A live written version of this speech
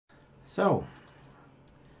So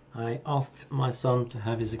I asked my son to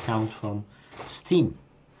have his account from Steam,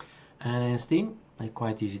 and in Steam, they're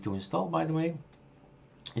quite easy to install, by the way.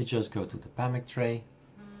 You just go to the pamic tray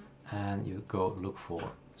and you go look for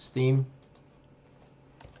Steam.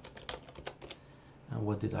 And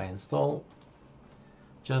what did I install?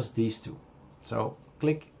 Just these two. So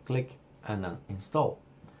click, click, and then install.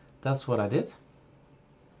 That's what I did.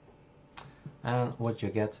 And what you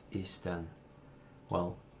get is then,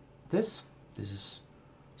 well, this is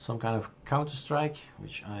some kind of Counter-Strike,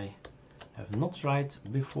 which I have not tried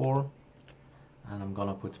before. And I'm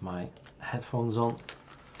gonna put my headphones on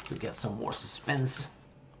to get some more suspense.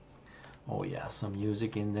 Oh yeah, some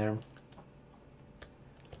music in there.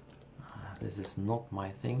 This is not my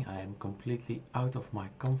thing. I am completely out of my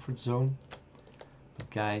comfort zone. But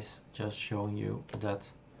guys, just showing you that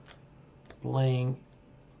playing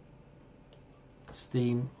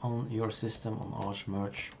Steam on your system on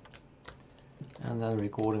ArchMerge and then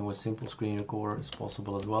recording with simple screen recorder is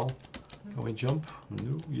possible as well. Can we jump?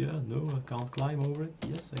 No, yeah, no, I can't climb over it.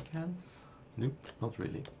 Yes, I can. Nope, not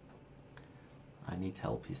really. I need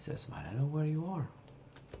help, he says, but I don't know where you are.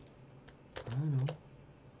 I don't know.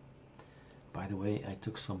 By the way, I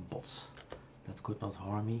took some bots that could not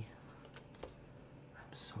harm me.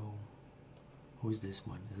 I'm so... Who is this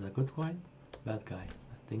one? Is it a good one? Bad guy.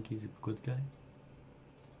 I think he's a good guy.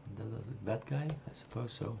 That is a bad guy? I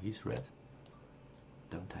suppose so. He's red.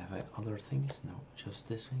 Don't have other things? No, just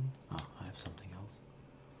this thing. Ah, I have something else.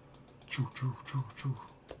 Choo choo choo choo.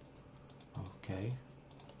 Okay.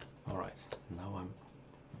 Alright, now I'm...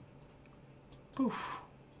 Poof.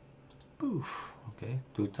 Poof. Okay,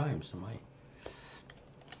 2 times am I.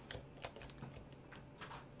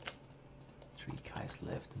 3 guys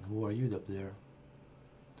left. And who are you up there?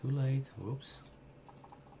 Too late. Whoops.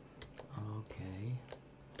 Okay.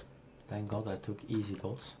 Thank God I took easy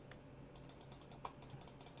bots.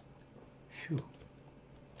 Phew.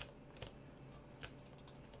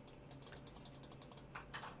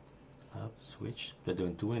 Up, switch. They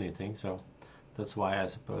don't do anything, so that's why I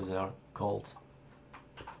suppose they are called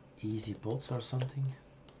easy bots or something.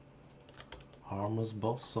 Harmless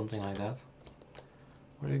bots, something like that.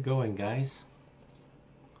 Where are you going, guys?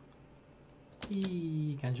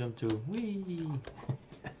 Eee, can jump too. Whee!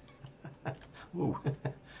 Woo!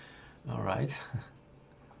 Alright.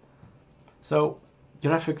 So,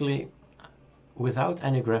 graphically, without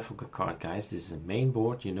any graphical card, guys, this is a main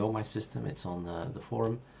board. You know my system, it's on the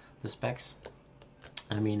forum, the specs.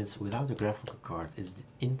 I mean, it's without a graphical card. It's the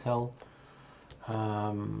Intel,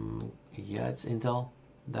 yeah, it's Intel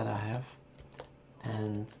that I have,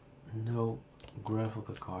 and no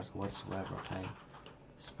graphical card whatsoever. I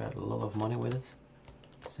spent a lot of money with it,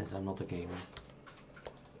 since I'm not a gamer.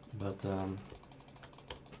 But,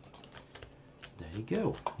 there you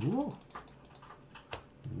go. Whoa.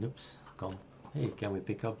 Oops, gone. Hey, can we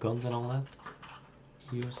pick up guns and all that?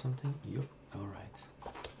 Here or something? Yup, alright.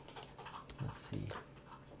 Let's see.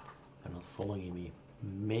 They're not following me.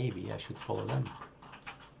 Maybe I should follow them.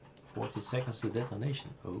 40 seconds to detonation.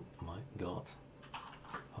 Oh my god.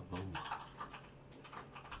 A bomb.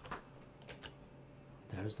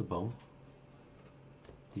 There's the bomb.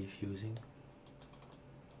 Defusing.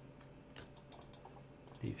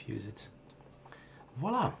 Defuse it.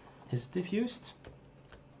 Voila! Is it diffused?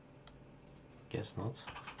 Guess not.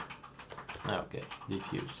 Okay,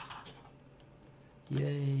 diffused.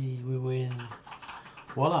 Yay, we win.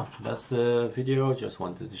 Voila, that's the video. Just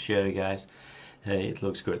wanted to share it, guys. Hey, it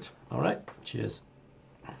looks good. Alright, cheers.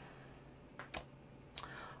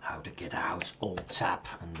 How to get out, alt tab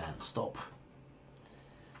and then stop.